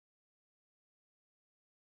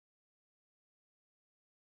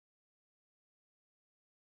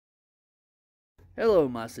Hello,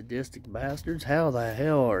 my sadistic bastards. How the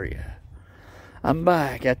hell are you? I'm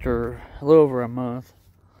back after a little over a month.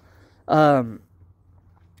 It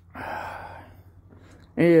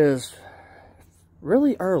is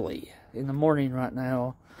really early in the morning right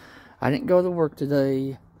now. I didn't go to work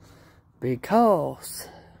today because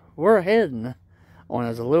we're heading on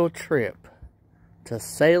a little trip to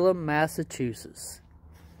Salem, Massachusetts.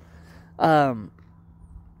 It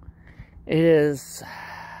is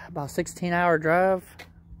about a 16-hour drive,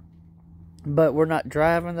 but we're not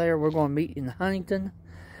driving there. We're going to meet in Huntington,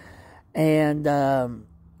 and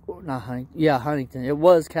not Huntington. Yeah, Huntington. It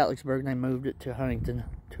was Catlettsburg, and they moved it to Huntington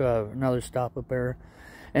to another stop up there,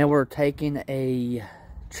 and we're taking a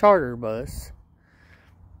charter bus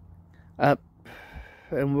up,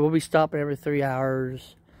 and we'll be stopping every 3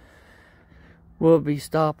 hours. We'll be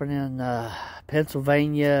stopping in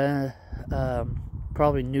Pennsylvania,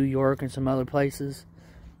 probably New York, and some other places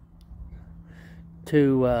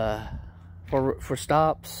to for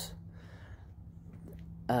stops.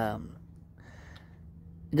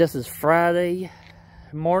 This is Friday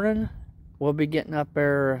morning. We'll be getting up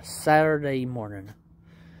there Saturday morning.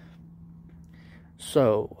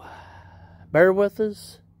 So bear with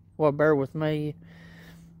us. Well, bear with me.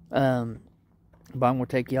 But I'm going to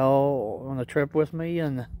take y'all on a trip with me,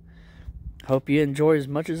 and hope you enjoy as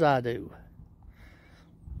much as I do.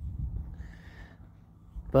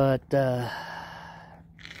 But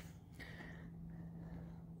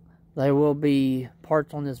there will be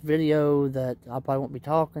parts on this video that I probably won't be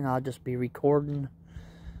talking. I'll just be recording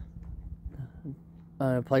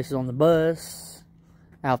places on the bus,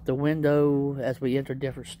 out the window as we enter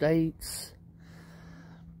different states.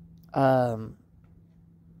 Now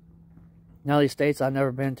these states I've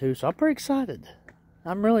never been to, so I'm pretty excited.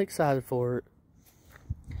 I'm really excited for it.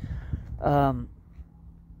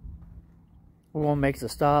 We're going to make a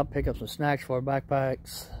stop, pick up some snacks for our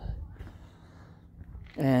backpacks.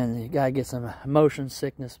 And you got to get some motion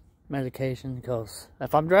sickness medication, because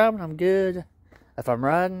if I'm driving, I'm good. If I'm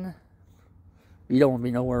riding, you don't want to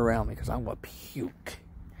be nowhere around me, because I'm going to puke.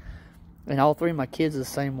 And all three of my kids are the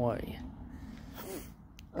same way.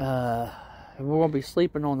 We're going to be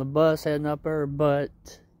sleeping on the bus heading up there,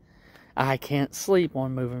 but I can't sleep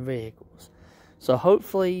on moving vehicles. So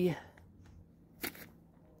hopefully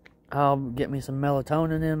I'll get me some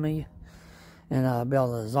melatonin in me, and I'll be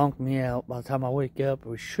able to zonk me out by the time I wake up.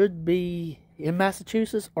 We should be in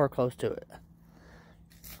Massachusetts or close to it.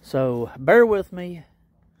 So bear with me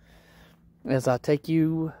as I take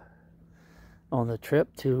you on the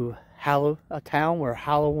trip to a town where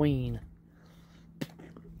Halloween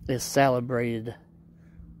is celebrated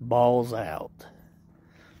balls out.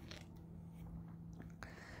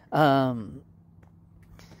 Yeah.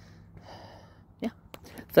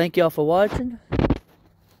 Thank y'all for watching,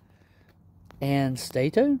 and stay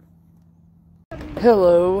tuned.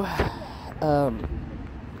 Hello.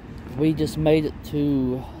 We just made it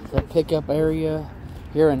to the pickup area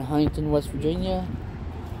here in Huntington, West Virginia.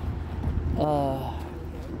 But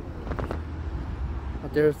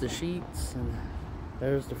there's the sheets, and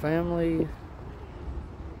there's the family.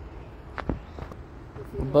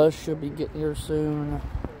 The bus should be getting here soon.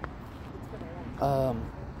 Got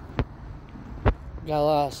a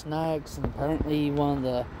lot of snacks, and apparently one of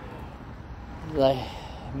the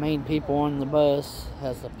main people on the bus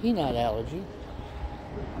has a peanut allergy.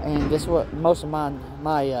 And guess what? Most of my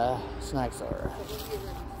snacks are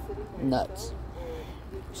nuts.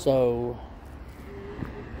 So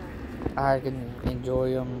I can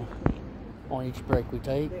enjoy them on each break we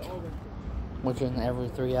take, which is every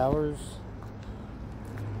 3 hours.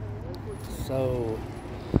 So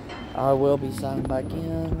I will be signing back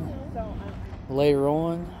in later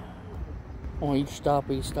on each stop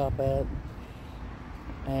we stop at,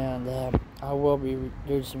 and I will be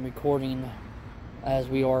doing some recording as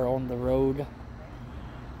we are on the road,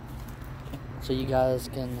 so you guys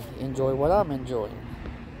can enjoy what I'm enjoying.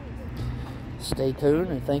 Stay tuned,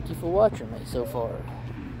 and thank you for watching me so far.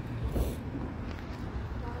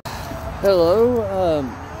 Hello,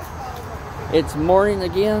 it's morning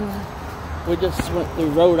again. We just went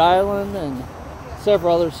through Rhode Island and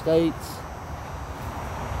several other states.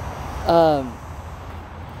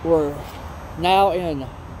 We're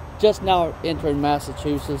just now entering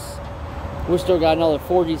Massachusetts. We still got another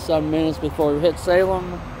 40-some minutes before we hit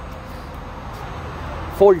Salem.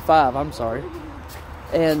 45, I'm sorry.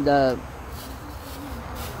 And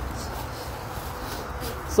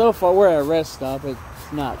so far we're at a rest stop. It's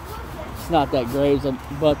not that great. There's a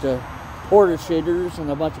bunch of order shitters and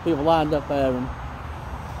a bunch of people lined up at them.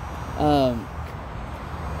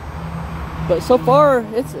 But so far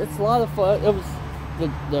it's a lot of fun.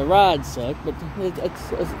 the rides suck, but it's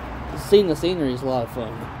seeing the scenery is a lot of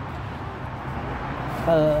fun.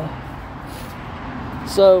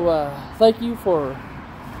 So thank you for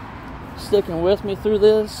sticking with me through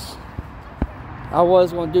this. I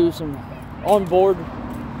was going to do some onboard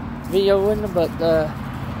videoing, but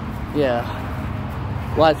yeah,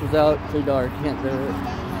 lights was out, too dark, can't do it.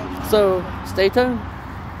 So stay tuned.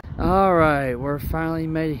 Alright, we're finally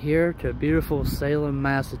made it here to beautiful Salem,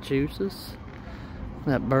 Massachusetts.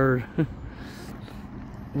 That bird.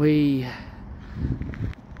 We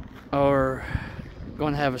are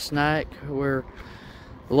going to have a snack.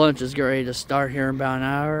 Lunch is ready to start here in about an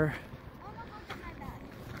hour.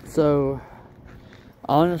 So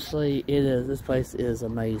honestly, this place is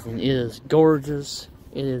amazing. It is gorgeous.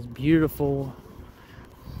 It is beautiful.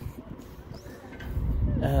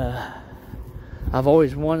 I've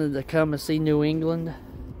always wanted to come and see New England.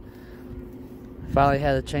 Finally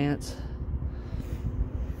had a chance.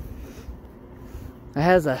 It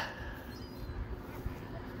has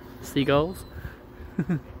seagulls.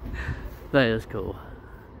 That is cool.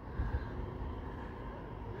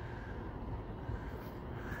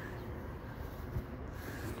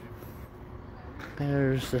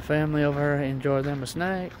 There's the family over here. Enjoy them a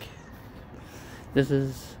snack. This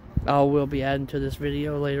is all we'll be adding to this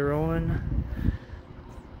video later on.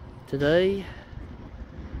 Today,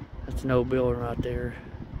 that's an old building right there.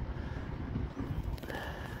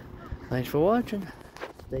 Thanks for watching.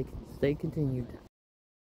 Stay continued.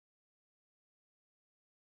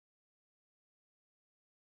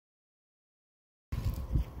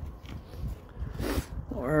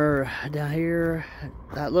 We're down here,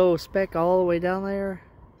 that little speck all the way down there,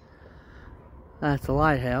 that's a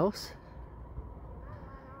lighthouse.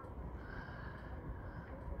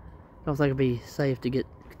 Don't think it'd be safe to get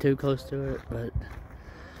too close to it, but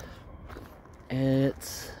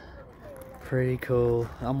it's pretty cool.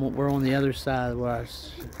 We're on the other side where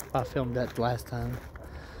I filmed that last time.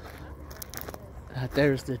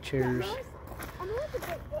 There's the chairs.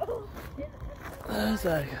 That's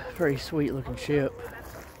a pretty sweet looking ship.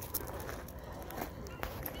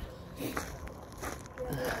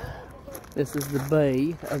 This is the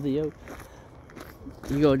bay of the ocean.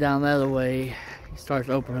 You go down the other way, it starts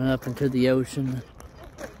opening up into the ocean.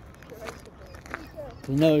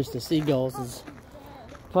 You notice the seagulls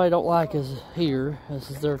probably don't like us here. This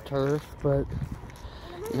is their turf, but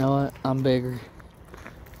you know what? I'm bigger.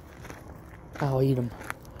 I'll eat them.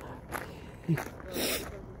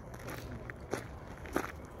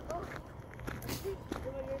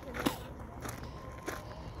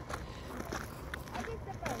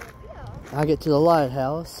 I get to the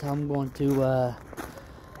lighthouse, I'm going to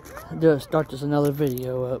start this another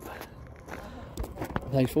video up.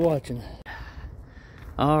 Thanks for watching.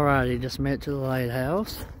 Alrighty, just made it to the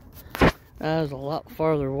lighthouse. That was a lot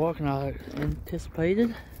farther walk than I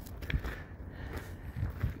anticipated.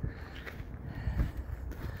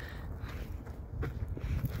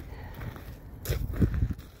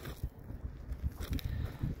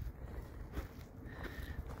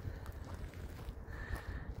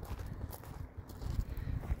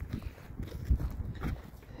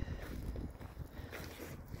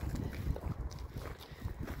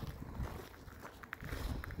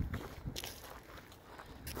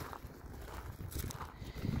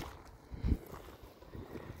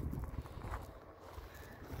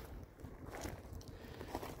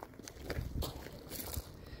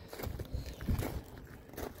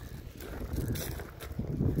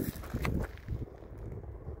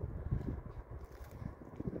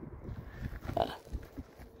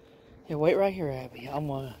 Hey, wait right here, Abby. I'm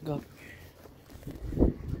gonna go.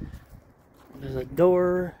 There's a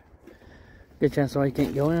door. Good chance somebody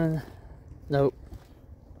can't go in. Nope.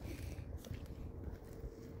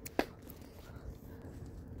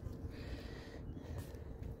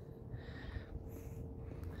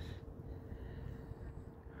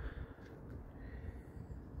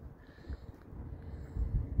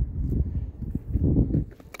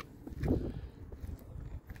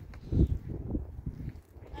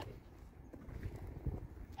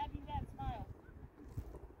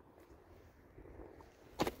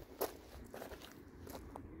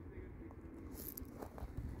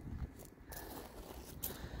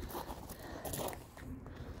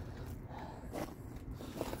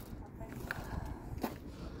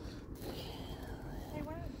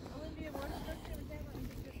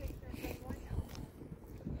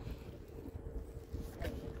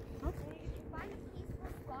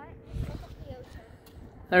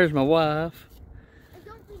 There's my wife.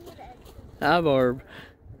 Hi, Barb.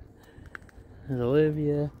 There's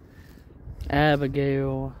Olivia.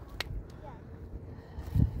 Abigail.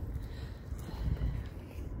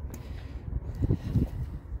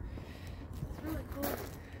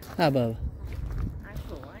 Hi, Bubba.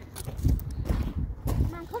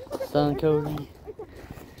 Son Cody.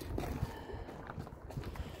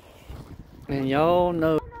 And y'all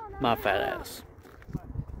know my fat ass.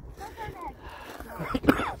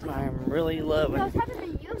 I am really loving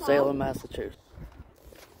Salem, Massachusetts.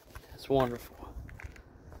 It's wonderful.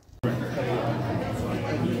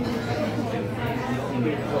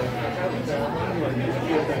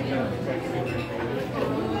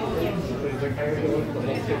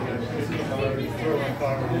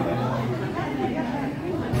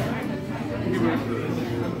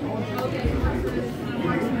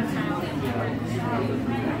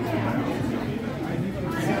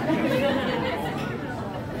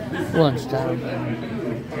 Lunchtime.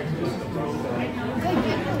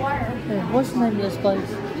 Hey, what's the name of this place?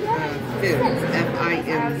 Finz,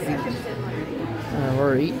 F-I-N-Z.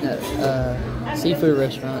 We're eating at a seafood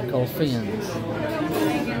restaurant called Finn's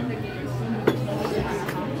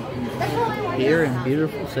here in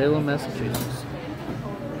beautiful Salem, Massachusetts.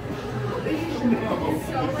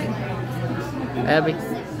 Abby.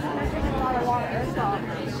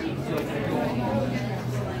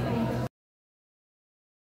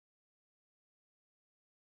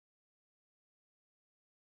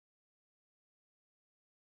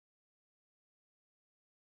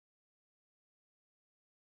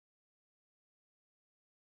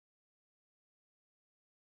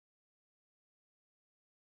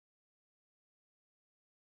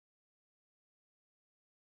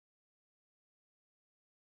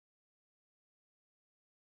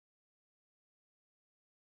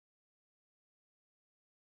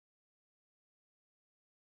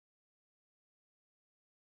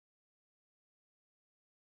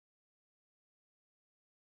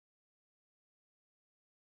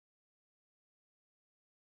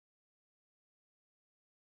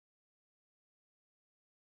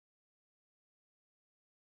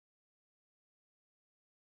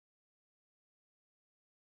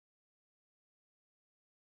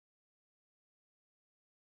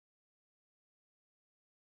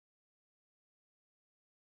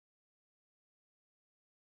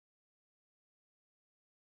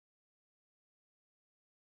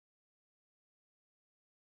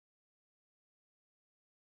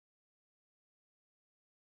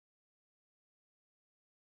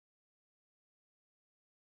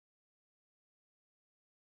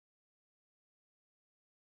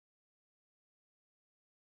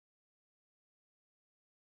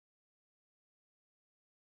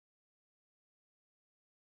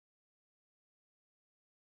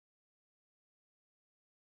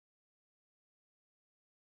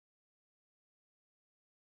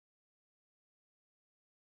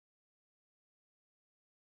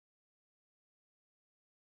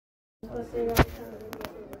 If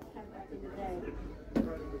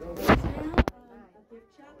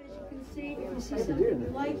you see something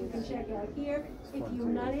you like, you can check out here. If you're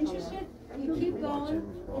not interested, you keep going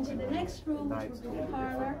into the next room, which will be the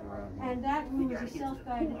parlor, and that room is a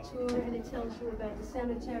self-guided tour, and it tells you about the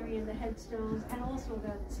cemetery and the headstones, and also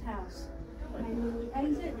about this house. And when you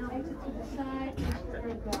exit to the side, into the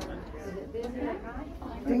front garden.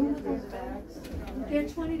 They're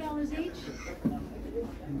 $20 each.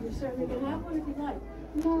 You certainly can have one if you like.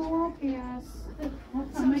 No, I'll pass.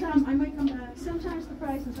 Sometimes I might come back. Sometimes the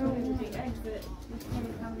price is really The exit.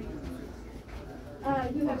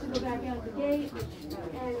 you have to go back out the gate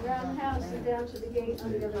and around the house and down to the gate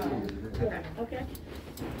on the other end. Yeah, okay.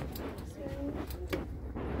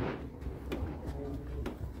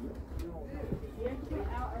 You have to go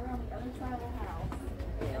out around the other side of the house.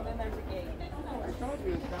 And then there's a gate. I told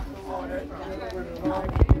you it's not the water.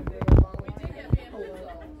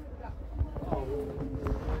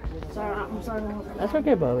 Sorry, I'm sorry. That's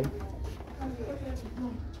okay, Bobby.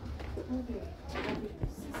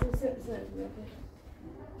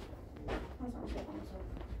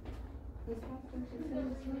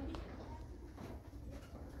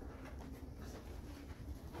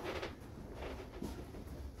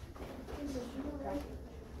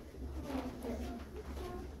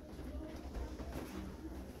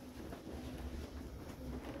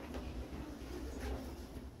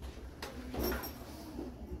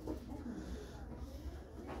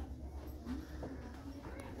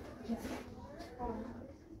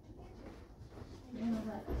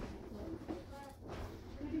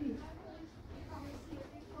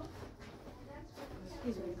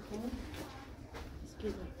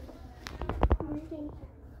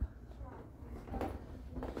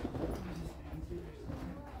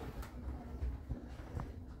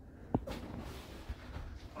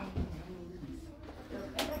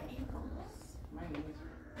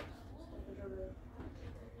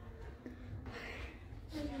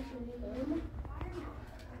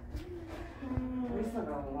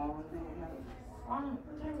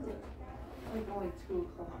 Like only 2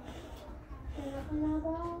 o'clock.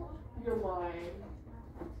 You're lying.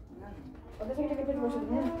 I think I take a picture of the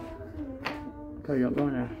room. Oh, you're not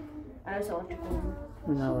going there? I just left your phone.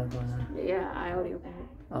 We're not like going there. Yeah, I already opened it.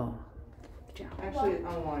 Oh. Actually, it's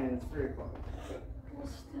online. It's 3 o'clock.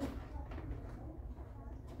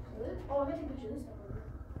 Oh, I'm gonna take a picture of this.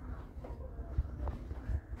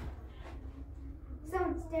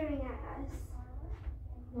 Someone's staring at us.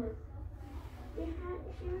 What? She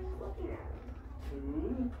was looking at us.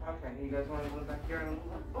 Okay, you guys want to go back here and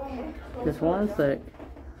look? Just one sec.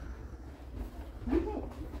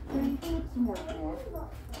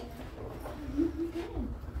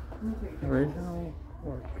 Original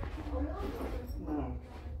work. No.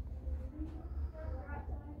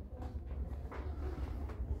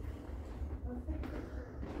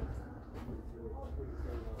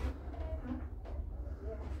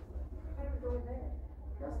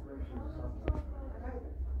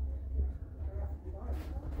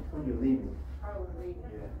 When you're leaving.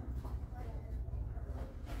 Yeah.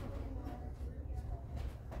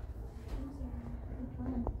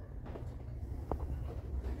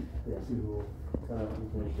 Yeah, see who who's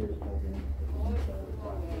going to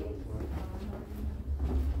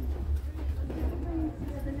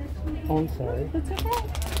Oh, I'm sorry. It's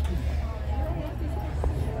okay.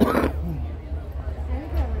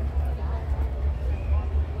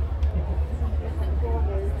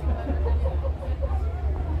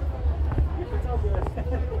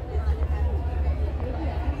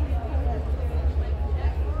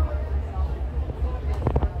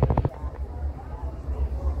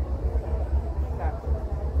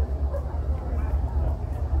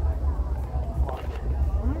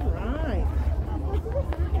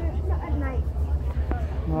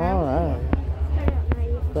 Alright.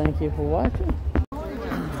 Thank you for watching.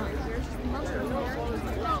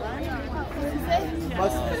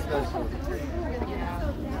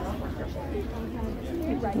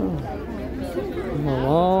 A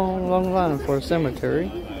long, long line for a cemetery.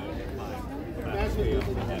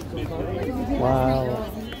 Wow.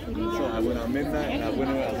 So I went on midnight and I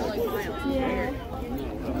went around.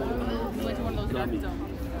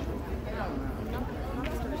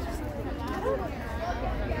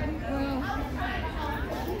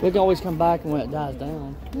 We can always come back when it dies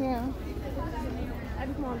down. Yeah.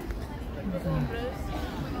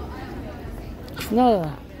 It's not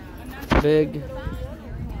a big,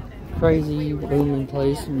 crazy, booming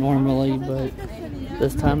place normally, but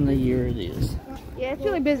this time of the year it is. Yeah, it's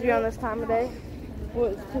really busy around this time of day. Well,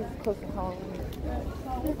 it's too close to Halloween.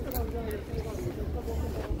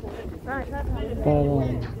 Right, that's But,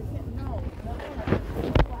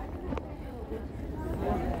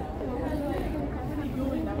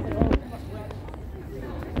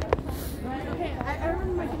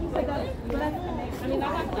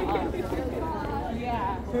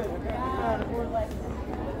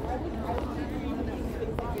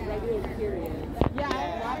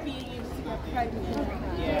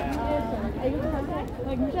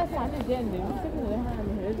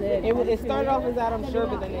 It started off as that, I'm sure,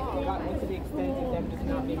 but then it got into the extent of them just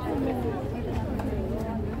not being submissive.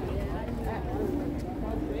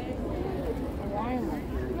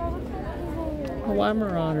 a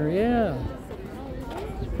Weimaraner, yeah.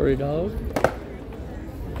 It's a pretty dog.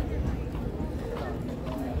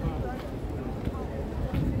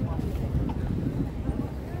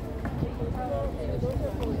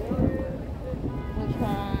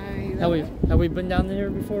 Have we been down there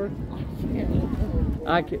before?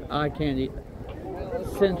 I can't eat.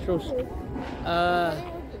 Central.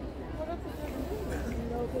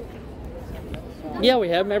 Yeah, we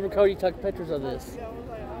have. Remember, Cody took pictures of this.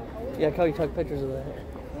 Yeah, Cody took pictures of that.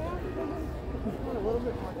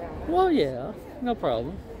 Well, yeah, no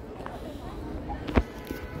problem.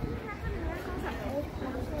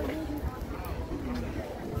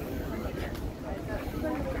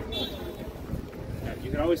 You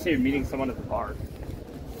can always say you're meeting someone at the bar.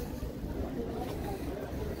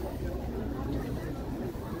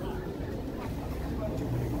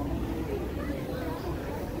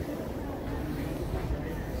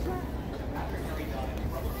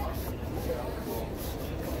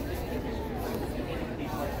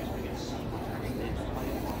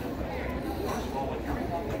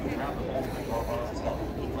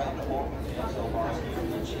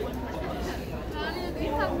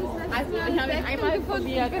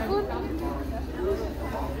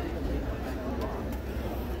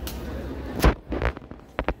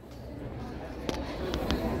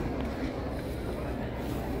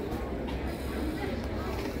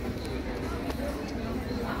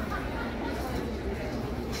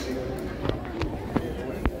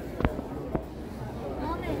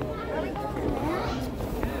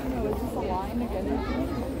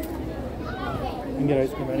 get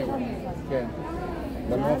ice cream anywhere. Yeah.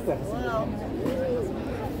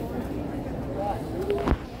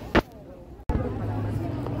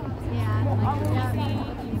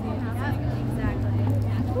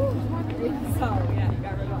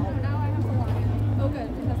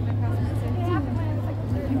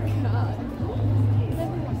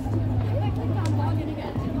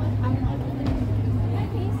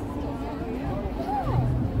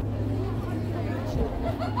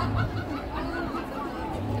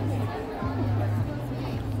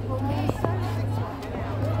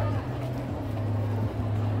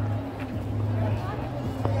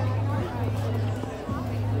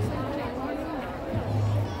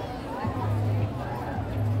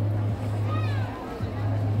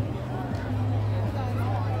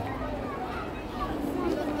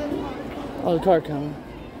 Oh, the car coming.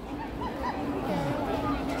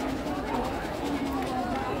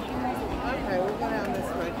 Okay, we'll go down this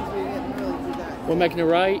way because we didn't really do that. We're making it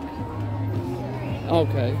right?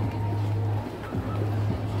 Okay.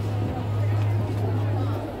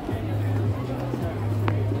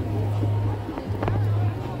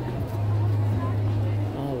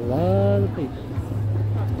 A lot of people.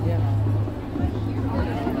 Yeah.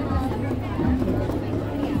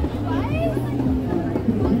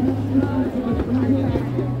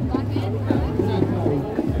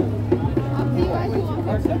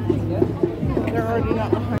 They're already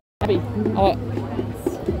not behind. Abby,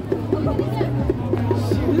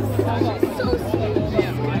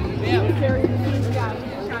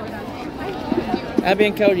 Abby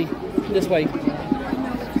and Cody, this way.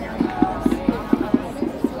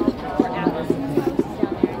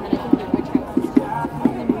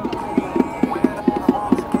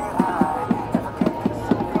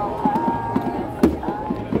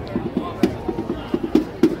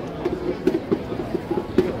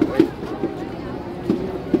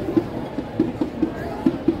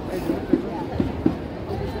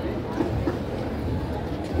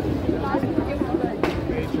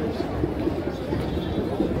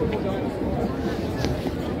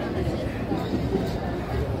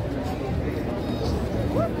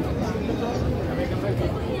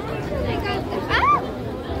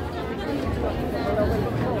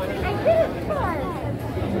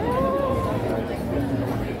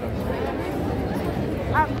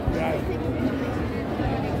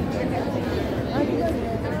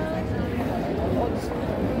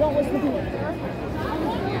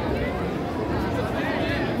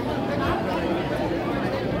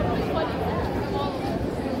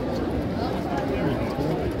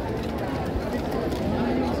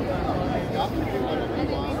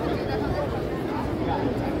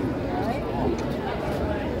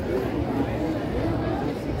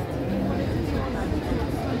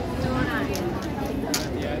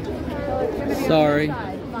 Sorry.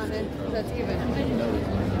 That's given.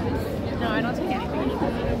 No, I don't take anything.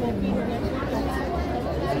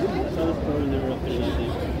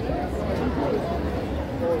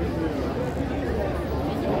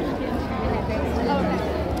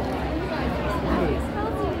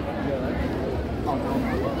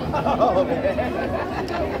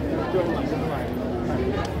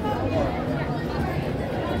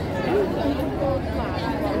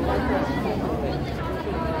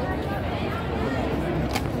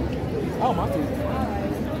 Oh, my dude.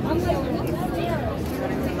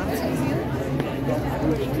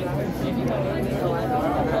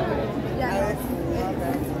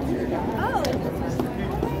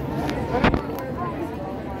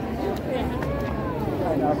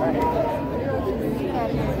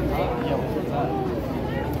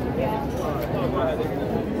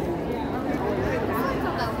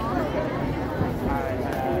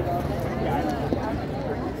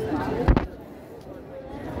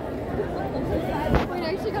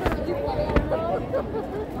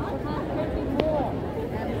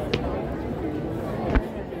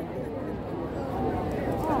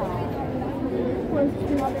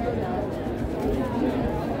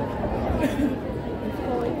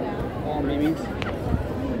 Oh, maybe.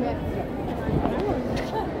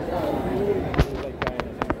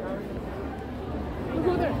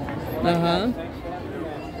 Uh-huh.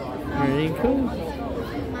 Very cool.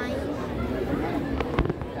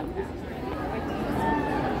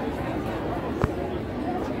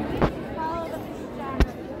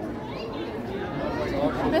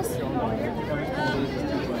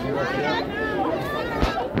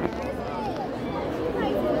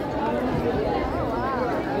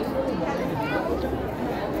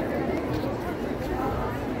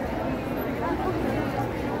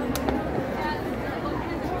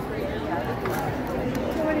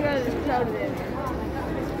 Somebody got this crowded in here.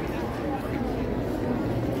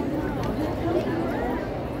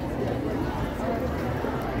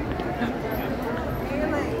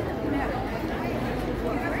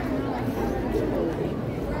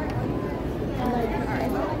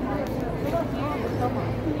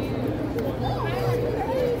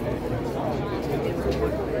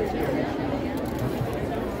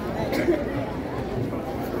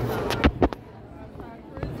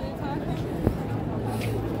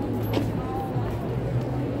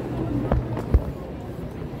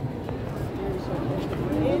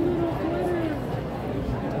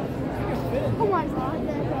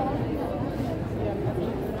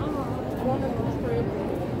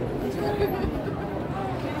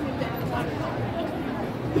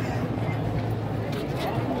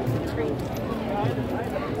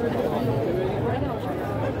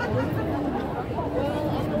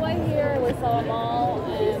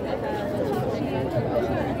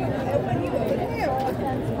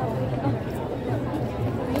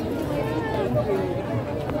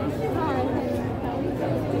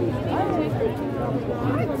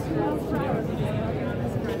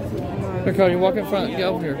 Okay, you walk in front. Get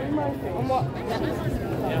over here.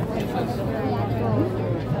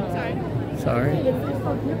 Sorry. It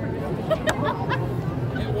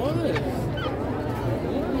was.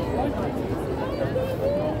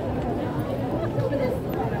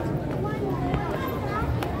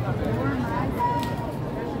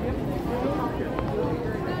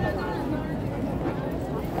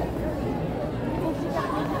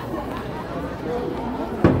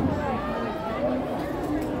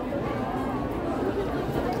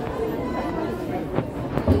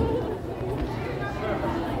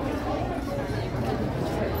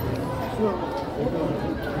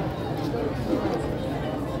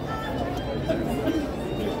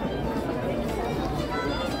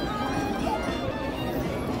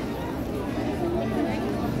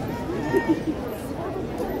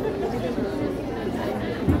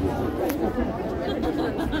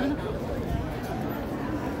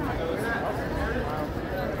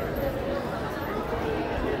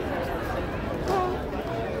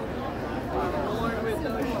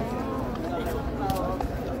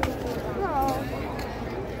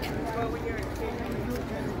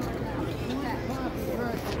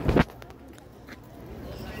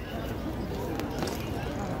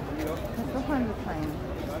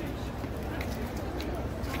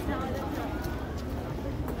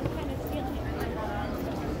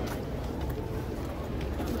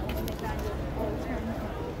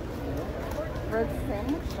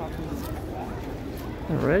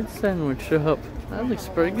 A red sandwich shop. That looks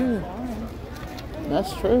pretty good.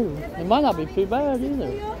 That's true. It might not be too bad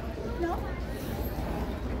either.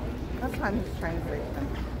 Let's find this train station.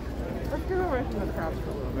 Let's go away from the crowds for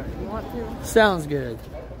a little bit. You want to? Sounds good.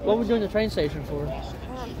 What are we doing the train station for?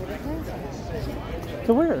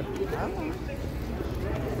 To where?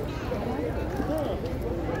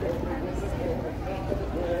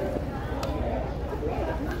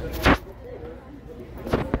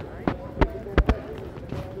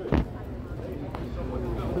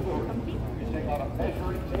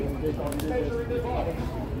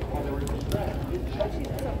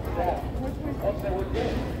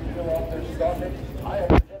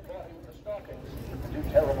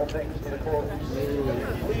 Terrible things to the corpse.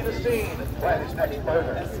 Flee the scene and plan his next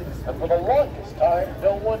murder. And for the longest time,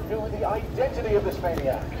 no one knew the identity of this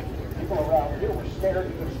maniac. People around here were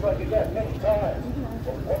scared he could strike again any time.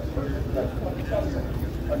 But what's further than cousin,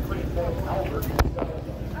 a great man Albert.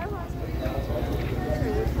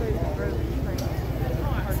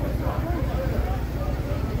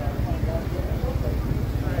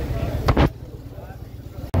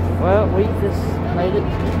 Well, we just made it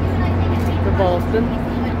to Boston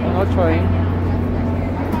on our train.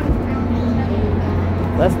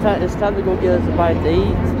 It's time to go get us a bite to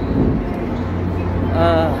eat.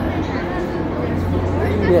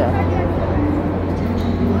 Yeah.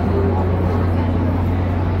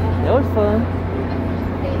 It was fun.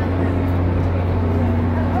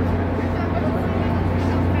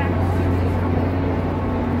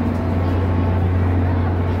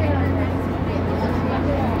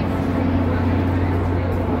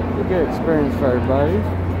 Good experience for everybody.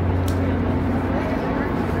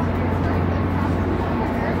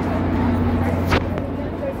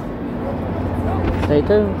 Stay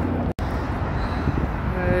tuned.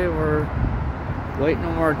 Okay, we're waiting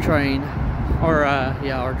on our train, or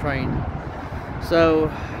our train. So,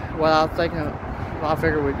 what I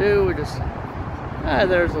figured we'd do, we just,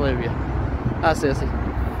 there's Olivia. Hi, Sissy.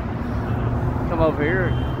 Come over here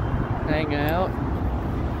and hang out.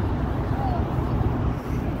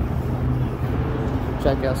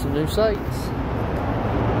 Check out some new sights.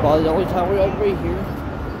 Probably the only time we ought to be here.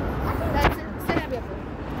 That's it.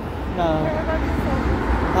 No.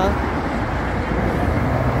 Huh?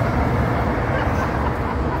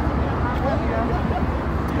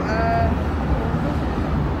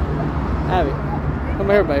 Abby, come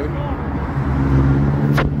here, baby.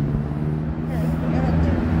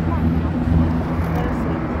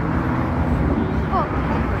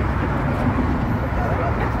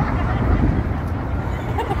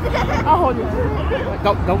 I'll hold you.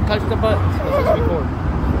 Don't touch the buttons. Let's just record.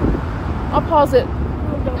 I'll pause it.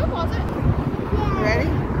 Don't pause it. You ready?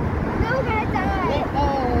 No, we're gonna die.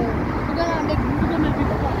 We're gonna make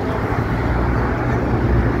people fall.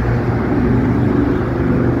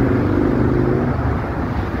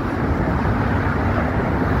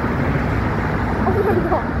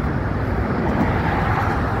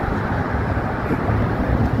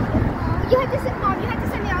 You have to send Mom. You have to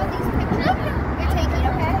send me all these pictures you're taking,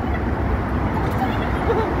 okay?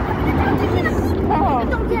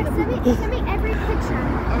 Don't send me every picture.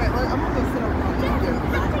 Okay, I'm gonna go sit over here.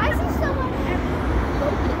 I see someone.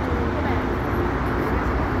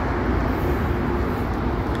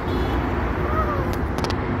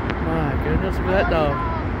 that dog.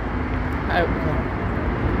 Oh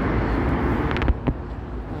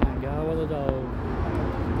my God, what a dog.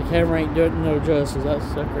 The camera ain't doing no justice. That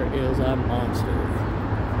sucker is a monster.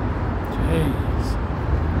 Jeez.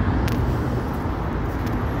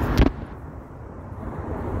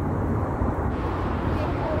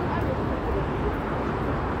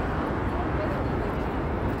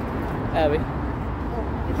 Abby.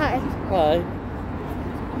 Hi. Hi.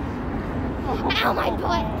 Ow, my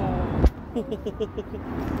butt. I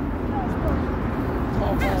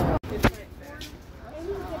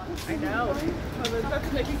know. So that's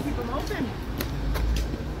they can keep them open.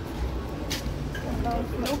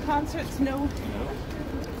 No concerts, no food.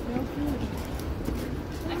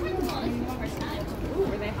 I tried the mollies for the first time. Ooh,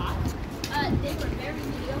 were they hot? They were very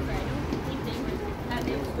mediocre. I don't think they were that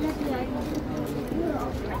big.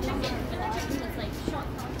 I checked it, but the chicken was like sharp.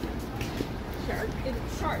 Shark?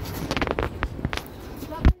 It's shark.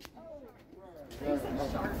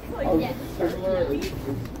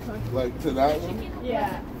 Like to that one?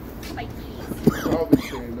 Yeah. Probably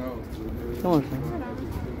say no. Come on,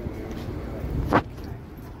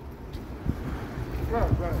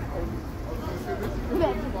 Right. I was gonna say this is the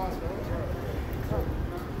spot,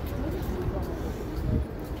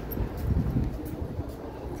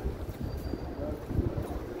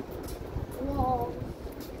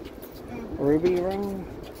 Ruby room.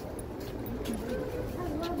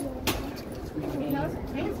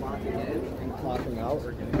 Clocking out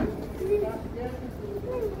or getting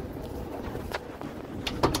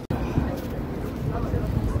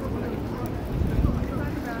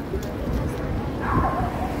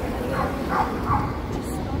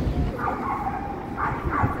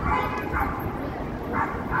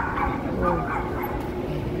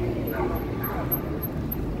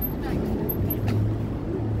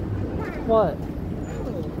What?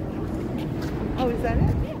 Oh, is that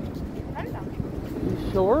it?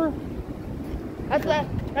 You sure? That's that.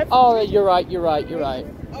 That's Oh, you're right.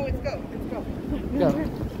 Oh, it's go. Go.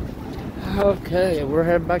 Okay, we're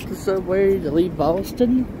heading back to Subway to leave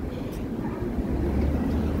Boston.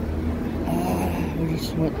 We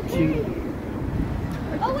just went to...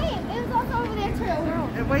 Oh wait, it was also over there too.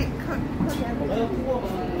 And wait,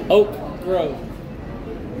 Oak Grove.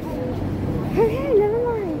 Okay, never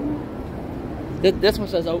mind. This one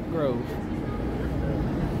says Oak Grove.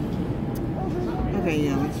 okay,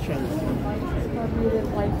 yeah, let's try this one.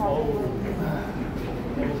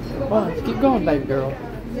 Well, let's keep going, baby girl.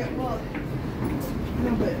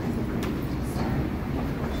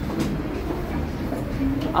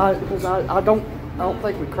 Because I don't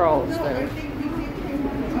think we crossed there.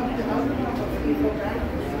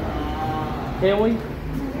 Can we?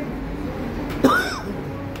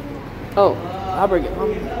 Oh, I better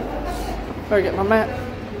get my mat.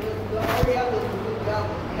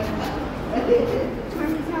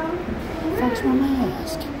 Fetch my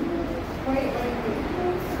mask.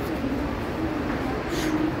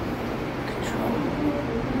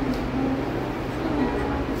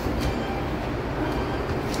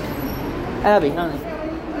 Abby, honey.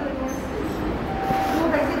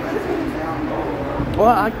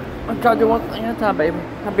 Well, I'm trying to do one thing at a time, baby.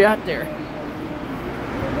 I'll be out there.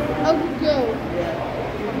 Oh, go.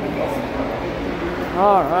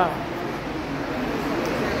 All right.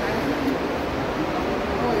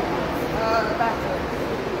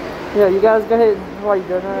 Yeah, you guys go ahead. Why are you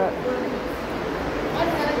doing that?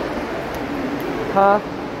 Huh?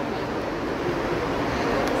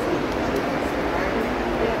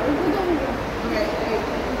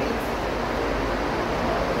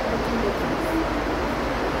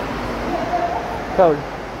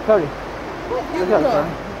 Cody. What's up, son?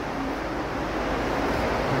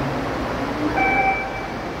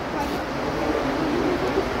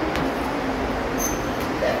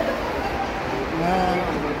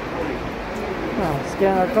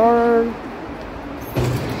 Scan our card.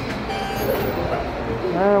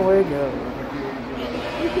 There we go.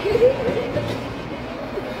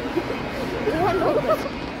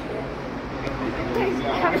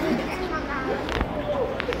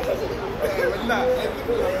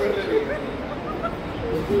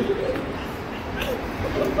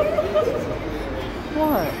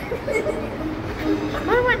 What?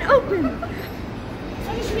 Mine went open.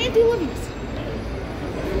 I just made the Olympics.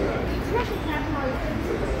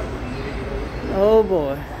 Oh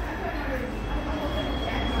boy.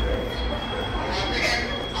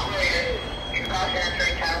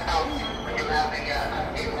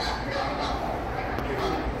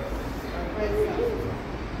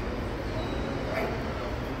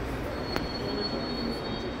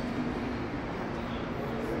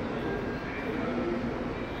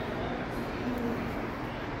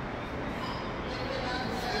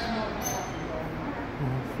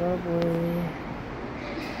 subway.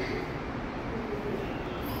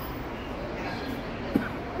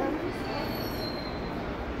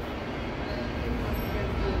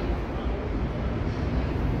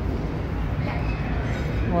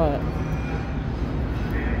 What?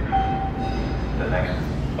 The next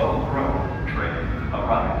Oak Grove train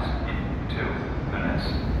arrives in 2 minutes.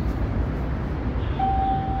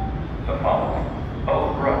 The following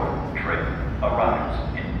Oak Grove train arrives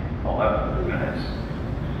in 11 minutes.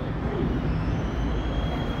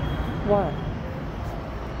 What?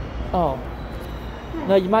 Oh.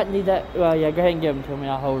 No, you might need that. Well, yeah, go ahead and give them to me.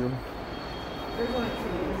 I'll hold them.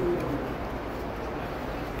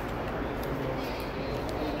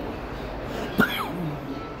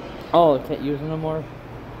 Oh, I can't use them no more.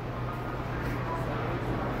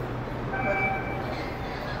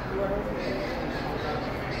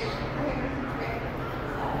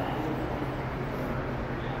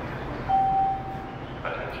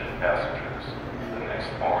 Attention passengers, the next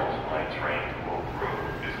Orange Line train to Oak Grove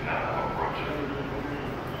is now approaching.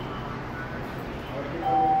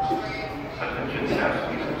 Attention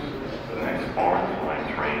passengers, the next Orange Line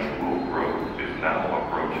train to Oak Grove is now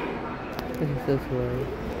approaching. It's this way.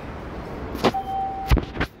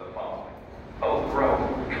 The following Oak Grove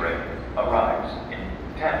train arrives in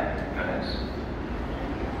 10 minutes.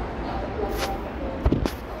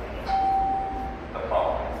 The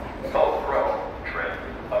following Oak Grove train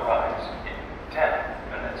arrives in 10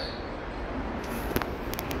 minutes.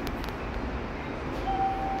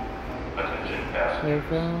 Attention passengers,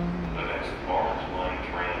 the next Orange Line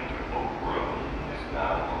train to Oak Grove is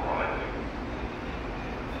now arriving.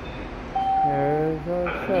 There's our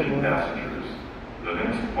Attention subway. passengers, the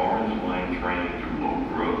next Orange Line train to Oak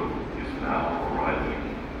Grove is now arriving.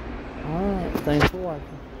 Alright, thanks for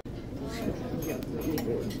watching.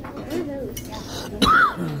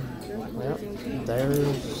 Well,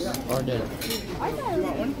 there's our dinner.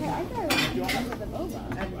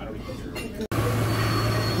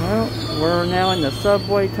 Well, we're now in the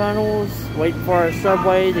subway tunnels, waiting for our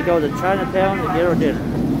subway to go to Chinatown to get our dinner.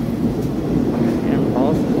 In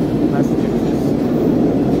Boston, Massachusetts.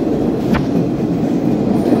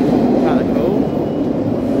 Kinda cool.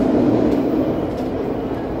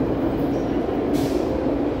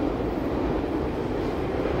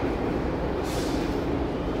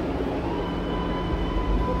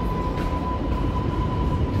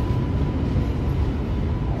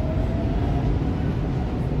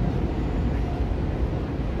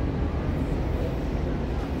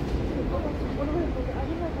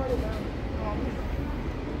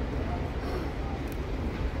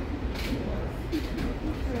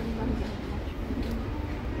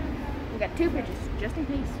 We got 2 pictures, just in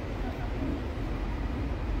case.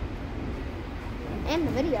 And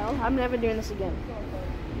the video. I'm never doing this again.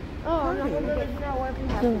 Oh, I'm not going to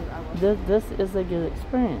get This is a good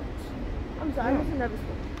experience. I'm sorry, I'm nervous.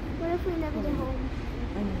 What if we never get home?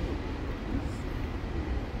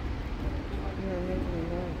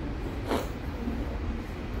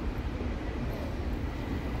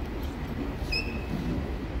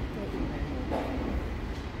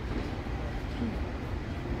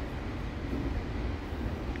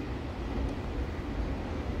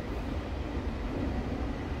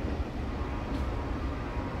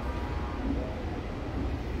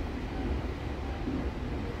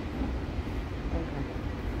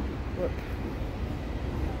 Look.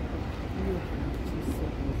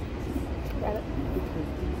 Got it.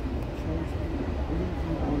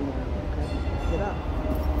 Get up.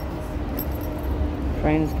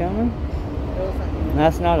 Train's coming?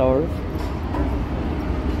 That's not ours.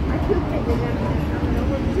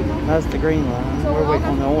 That's the green line. So we're waiting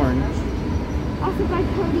on the orange. Also by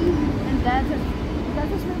Cody and Dad's. Is that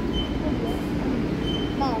this one?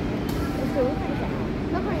 Mom. Let's go.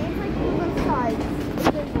 Look, it's like both sides.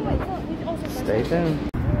 Stay tuned.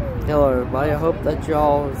 Hello everybody, I hope that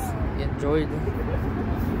y'all enjoyed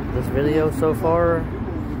this video so far.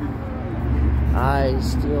 I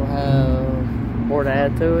still have more to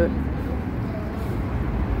add to it.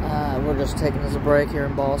 We're just taking us a break here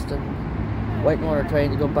in Boston, waiting on our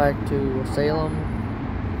train to go back to Salem.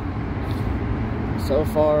 So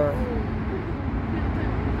far,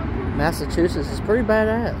 Massachusetts is pretty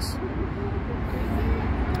badass.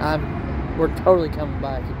 We're totally coming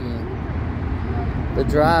back again. The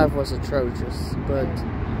drive was atrocious, but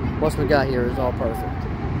once we got here, it was all perfect.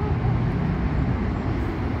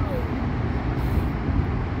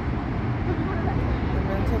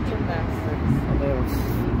 It was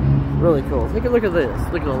really cool. Take a look at this.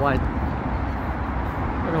 Look at the light.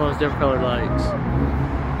 Look at all those different colored lights.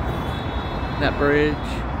 That bridge.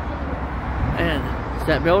 And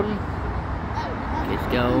that building. It's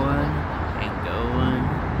going and going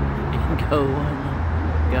and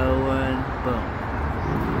going, boom.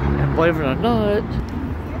 And believe it or not,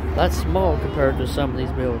 that's small compared to some of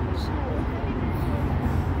these buildings.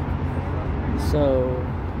 So,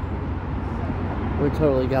 we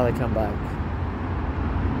totally gotta come back.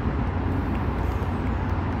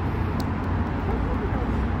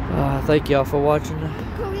 Thank y'all for watching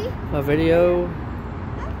my video.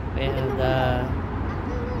 And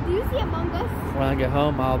do you see Among Us? when I get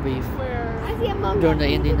home, I'll be doing the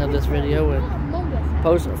ending of this video and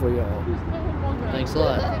posting it for y'all. Thanks a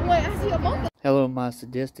lot. Wait, I see Among Us. Hello, my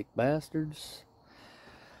sadistic bastards.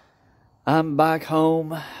 I'm back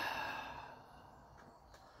home.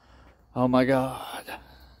 Oh my God.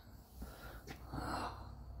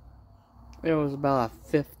 It was about a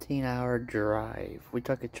 15-hour drive. We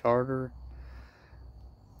took a charter.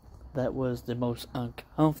 That was the most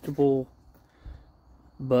uncomfortable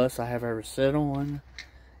bus I have ever sit on.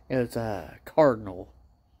 It was a Cardinal.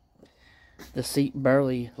 The seat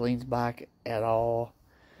barely leans back at all.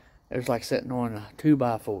 It was like sitting on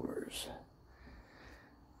 2x4s.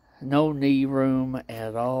 No knee room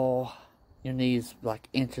at all. Your knees like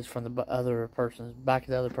inches from the other person's back of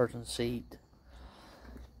the other person's seat.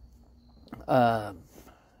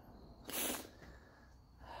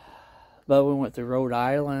 But we went through Rhode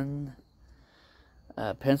Island,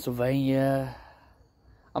 Pennsylvania.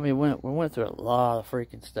 I mean, we went through a lot of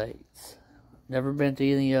freaking states. Never been to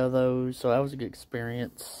any of those, so that was a good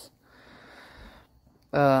experience.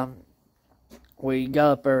 We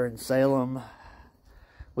got up there in Salem.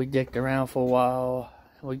 We dicked around for a while.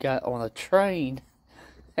 We got on a train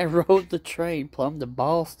and rode the train plumb to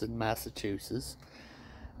Boston, Massachusetts.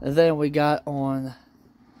 And then we got on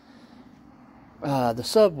the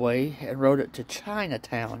subway and rode it to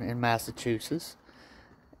Chinatown in Massachusetts,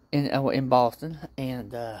 in Boston.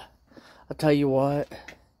 And I'll tell you what,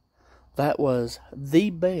 that was the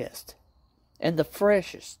best and the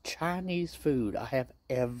freshest Chinese food I have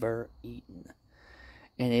ever eaten.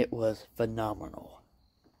 And it was phenomenal.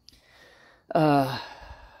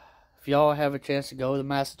 If y'all have a chance to go to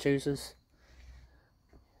Massachusetts,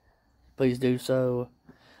 please do so.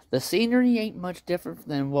 The scenery ain't much different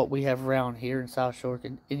than what we have around here in South Shore,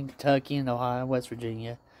 in Kentucky and Ohio and West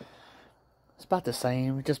Virginia. It's about the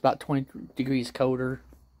same, just about 20 degrees colder.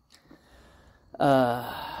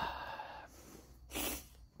 But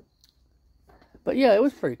yeah, it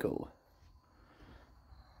was pretty cool.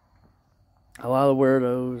 A lot of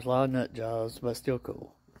weirdos, a lot of nut jobs, but still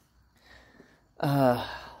cool.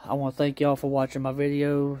 I want to thank y'all for watching my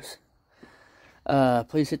videos.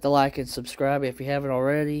 Please hit the like and subscribe if you haven't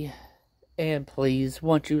already. And please,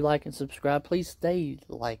 once you like and subscribe, please stay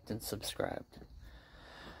liked and subscribed.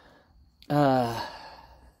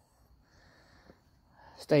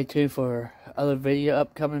 Stay tuned for other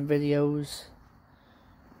upcoming videos.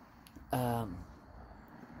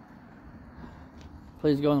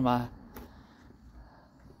 Please go to my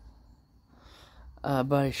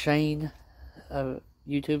buddy Shane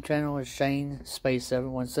YouTube channel. Is Shane Space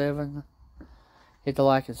 717. Hit the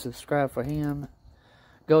like and subscribe for him.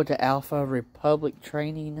 Go to Alpha Republic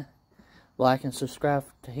Training. Like and subscribe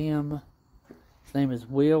to him. His name is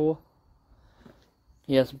Will.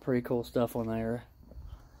 He has some pretty cool stuff on there.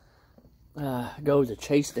 Go to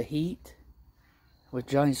Chase the Heat with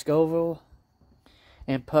Johnny Scoville.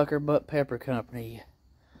 And Pucker Butt Pepper Company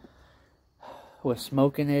with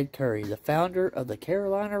Smokin' Ed Curry, the founder of the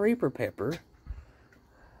Carolina Reaper Pepper.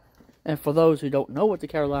 And for those who don't know what the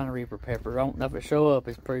Carolina Reaper Pepper, I don't know if it show up,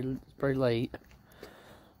 it's pretty late.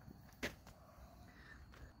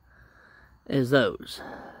 Is those.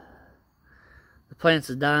 The plants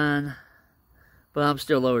are dying, but I'm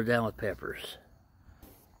still loaded down with peppers.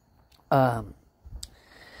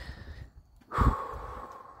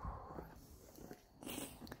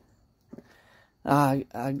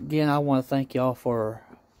 Again, I want to thank y'all for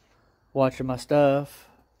watching my stuff.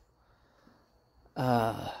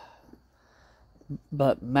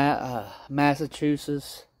 But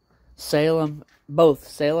Massachusetts, Salem, both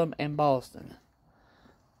Salem and Boston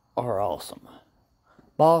are awesome.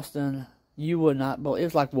 Boston, you would not believe,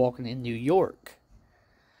 it's like walking in New York.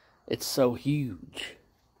 It's so huge.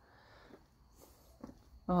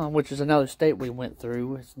 Which is another state we went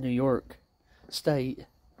through. It's New York State,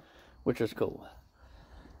 which is cool.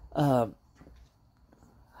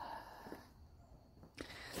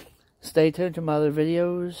 Stay tuned to my other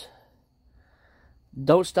videos.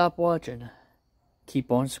 Don't stop watching.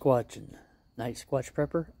 Keep on squatching. Night Squatch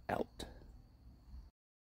Prepper out.